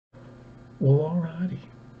Well, alrighty.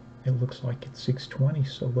 It looks like it's 6:20,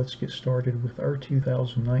 so let's get started with our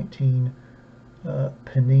 2019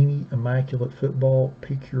 Panini Immaculate Football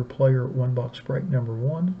Pick Your Player one box break number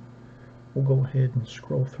 1. We'll go ahead and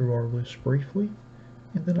scroll through our list briefly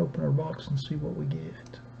and then open our box and see what we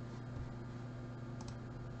get.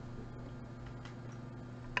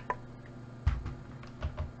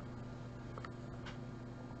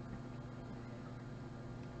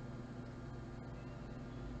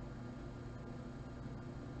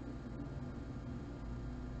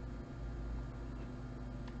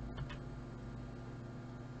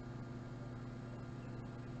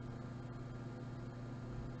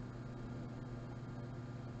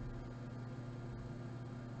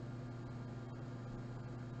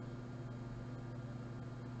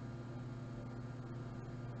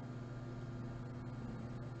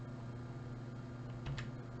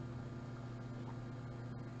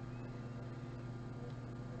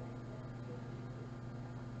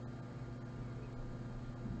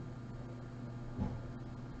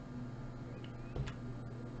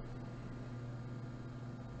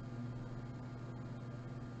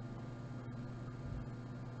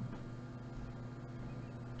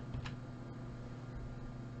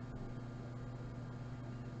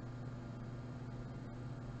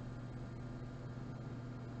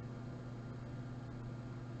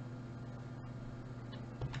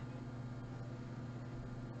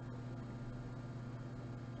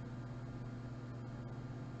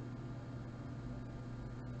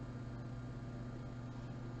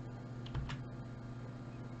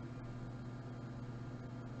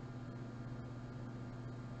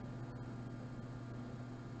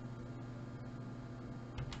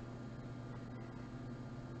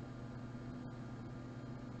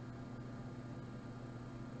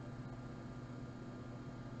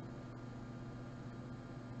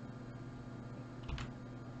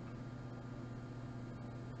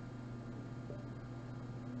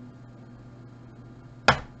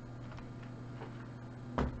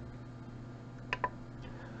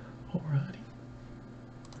 Alrighty.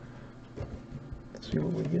 Let's see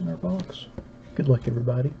what we get in our box. Good luck,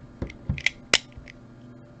 everybody.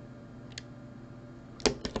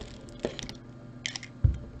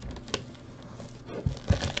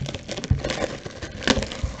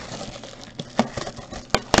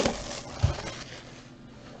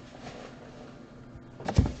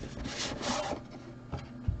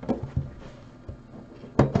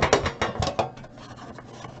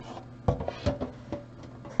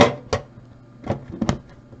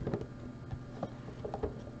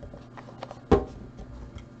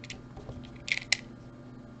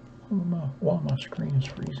 Why my screen is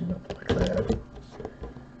freezing up like that.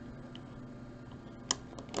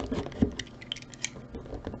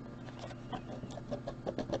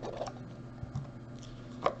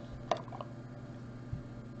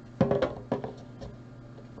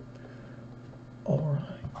 Alright,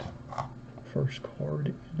 first card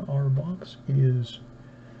in our box is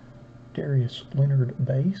Darius Leonard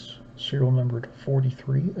base, serial numbered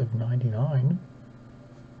 43 of 99.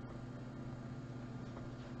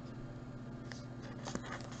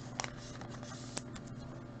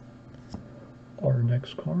 Our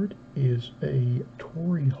next card is a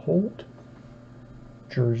Torrey Holt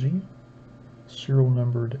jersey, serial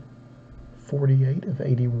numbered 48 of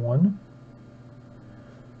 81.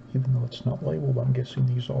 Even though it's not labeled, I'm guessing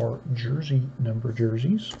these are jersey number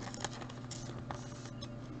jerseys.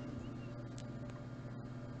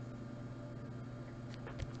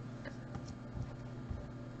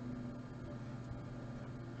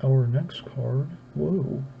 Our next card,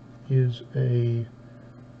 is a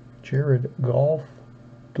Jared Goff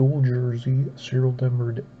dual jersey, serial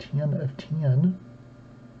numbered 10 of 10.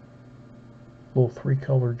 Little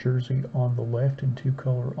 3-color jersey on the left and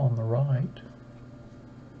 2-color on the right.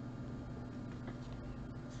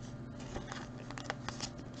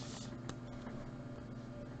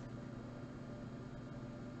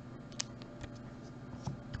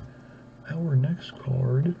 Our next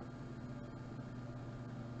card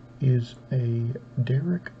is a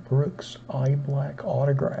Derek Brooks eye black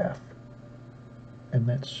autograph, and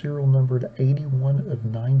that's serial numbered 81 of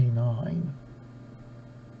 99.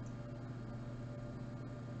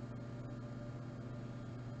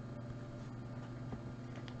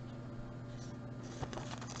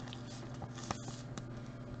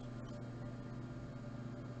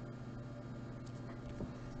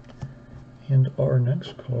 And our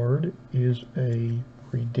next card is a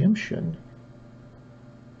redemption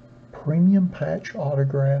premium patch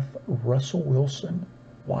autograph, Russell Wilson.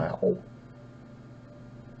 Wow.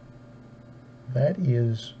 That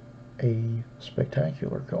is a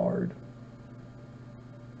spectacular card.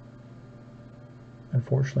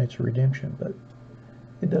 Unfortunately, it's a redemption, but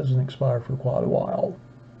it doesn't expire for quite a while.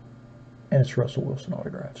 And it's Russell Wilson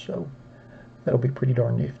autograph, so that'll be pretty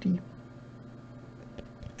darn nifty.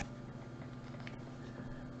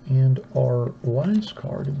 And our last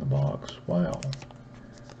card in the box, wow,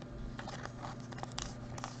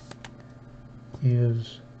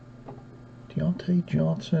 is Deontay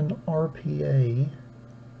Johnson RPA.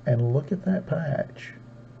 And look at that patch.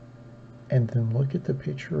 And then look at the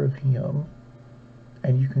picture of him.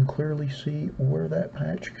 And you can clearly see where that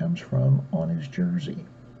patch comes from on his jersey.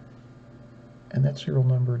 And that's serial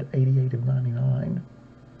numbered 88 of 99.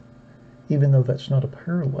 Even though that's not a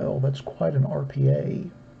parallel, that's quite an RPA.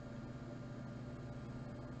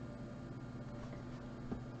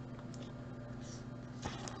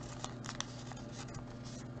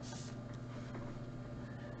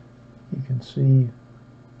 You can see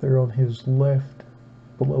there on his left,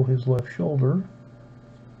 below his left shoulder,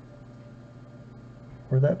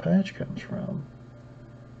 where that patch comes from.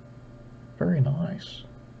 Very nice.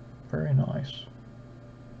 Very nice.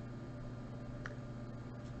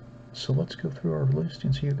 So let's go through our list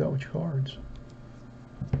and see who got which cards.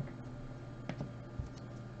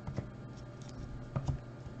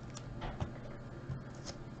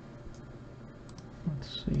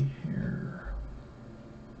 Let's see here.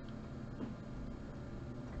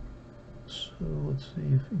 So let's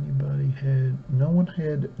see if anybody had, no one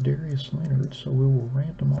had Darius Leonard, so we will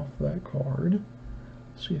random off that card.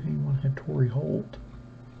 See if anyone had Torrey Holt.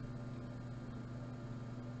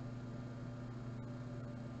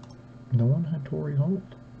 No one had Torrey Holt,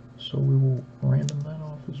 so we will random that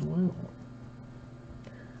off as well.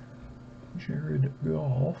 Jared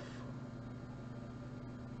Goff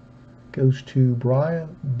goes to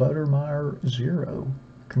Brian Buttermeyer 0.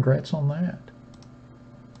 Congrats on that.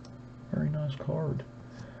 Very nice card.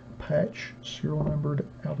 Patch serial numbered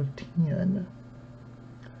out of 10.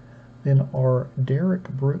 Then our Derek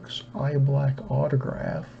Brooks eye black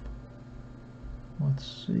autograph.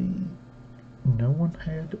 Let's see. No one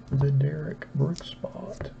had the Derek Brooks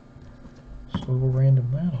spot, so we'll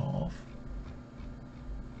random that off.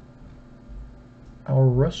 Our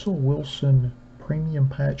Russell Wilson premium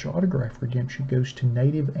patch autograph redemption goes to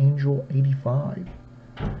Native Angel 85.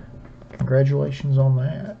 Congratulations on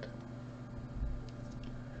that.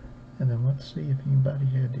 And then let's see if anybody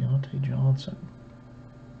had Deontay Johnson.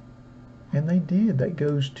 And they did. That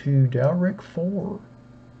goes to Dalrick 4.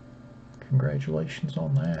 Congratulations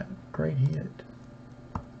on that. Great hit.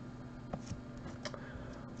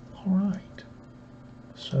 Alright.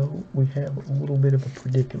 So we have a little bit of a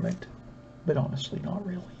predicament, but honestly not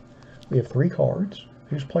really. We have 3 cards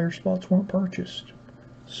whose player spots weren't purchased.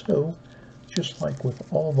 So, just like with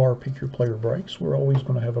all of our pick your player breaks, we're always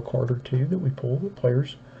going to have a card or two that we pull that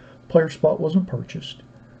player spot wasn't purchased.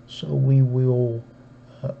 So we will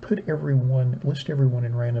list everyone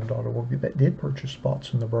in random.org that did purchase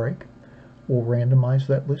spots in the break. We'll randomize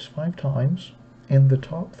that list 5 times, and the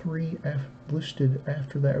top 3 listed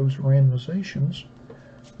after those randomizations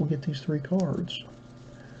will get these 3 cards.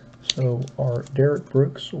 So our Derek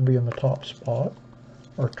Brooks will be in the top spot,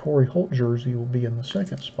 our Torrey Holt jersey will be in the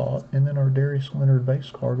 2nd spot, and then our Darius Leonard base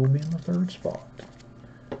card will be in the 3rd spot.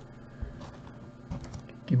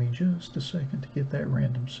 Give me just a second to get that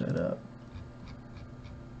random set up.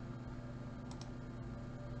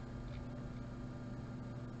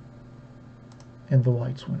 And the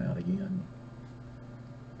lights went out again.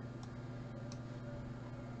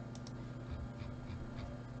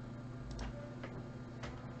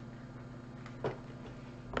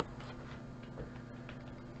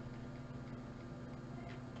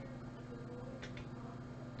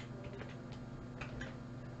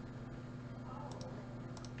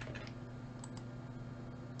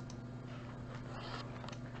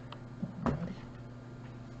 Alrighty.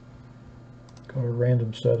 Got our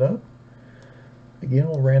random set up. Again,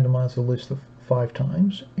 we'll randomize the list 5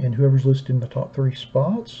 times, and whoever's listed in the top 3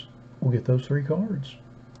 spots will get those 3 cards.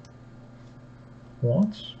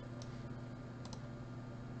 Once,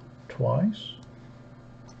 twice,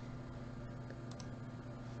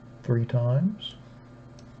 3 times,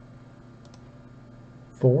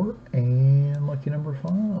 4, and lucky number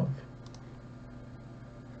 5.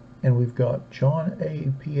 And we've got John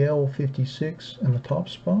APL 56 in the top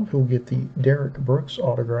spot, who'll get the Derek Brooks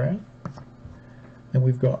autograph. Then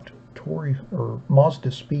we've got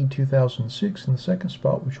Mazda Speed 2006 in the 2nd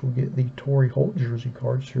spot, which will get the Torrey Holt jersey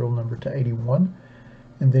card, serial number to 81.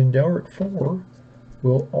 And then Dalrick 4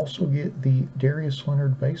 will also get the Darius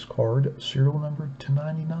Leonard base card, serial number to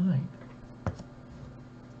 99.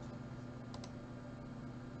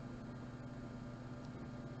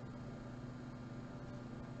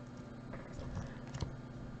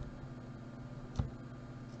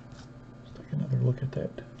 look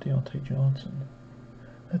at that Deontay Johnson.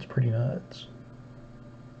 That's pretty nuts.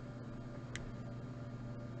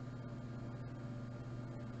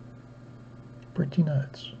 Pretty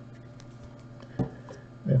nuts.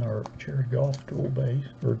 Then our Jared Goff dual base,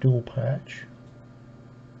 or dual patch.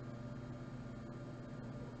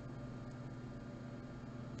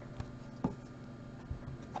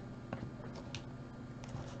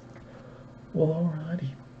 Well,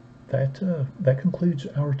 alrighty. That concludes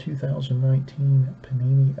our 2019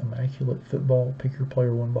 Panini Immaculate Football Pick Your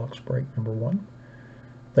Player One Box Break number 1.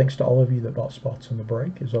 Thanks to all of you that bought spots in the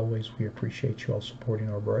break. As always, we appreciate you all supporting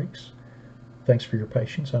our breaks. Thanks for your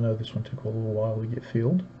patience. I know this one took a little while to get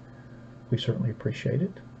filled. We certainly appreciate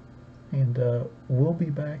it. And we'll be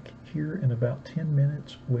back here in about 10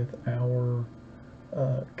 minutes with our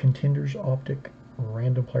Contenders Optic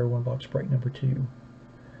Random Player One Box Break number 2.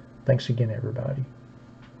 Thanks again, everybody.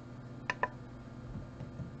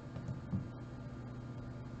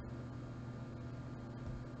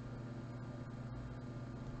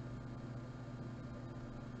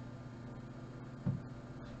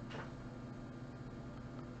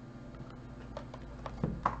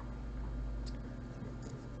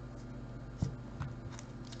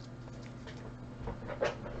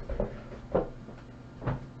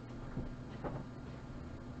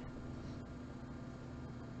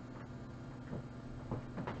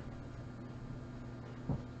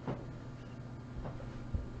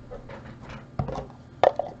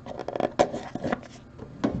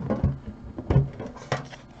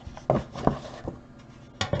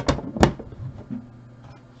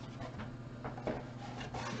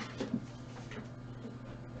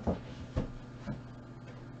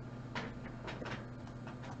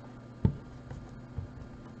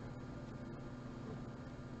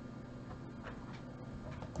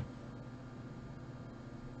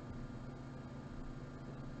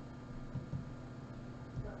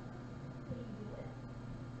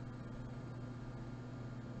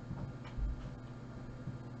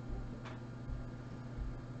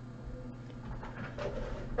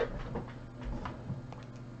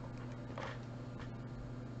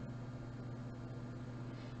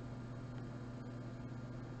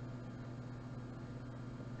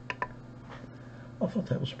 I thought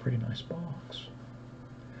that was a pretty nice box.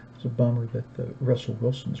 It's a bummer that the Russell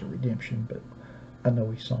Wilson's a redemption, but I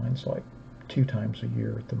know he signs like 2 times a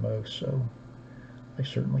year at the most, so I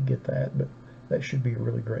certainly get that. But that should be a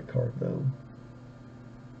really great card, though.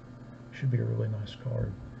 Should be a really nice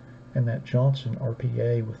card. And that Johnson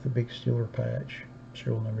RPA with the big Steeler patch,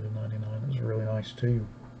 serial number to 99, is really nice too.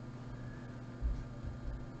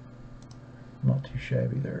 Not too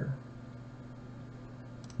shabby there.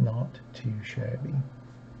 Not too shabby.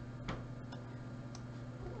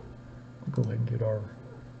 We'll go ahead and get our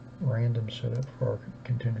random set up for our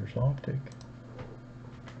Contenders Optic.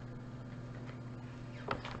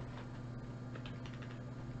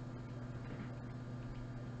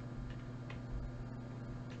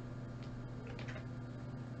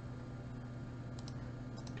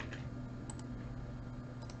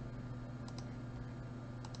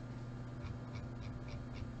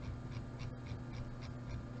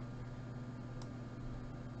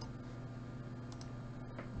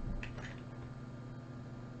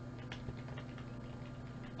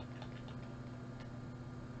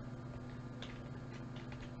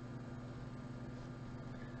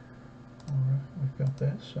 We've got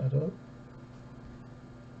that set up.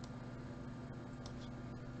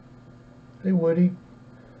 Hey Woody,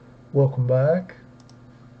 welcome back.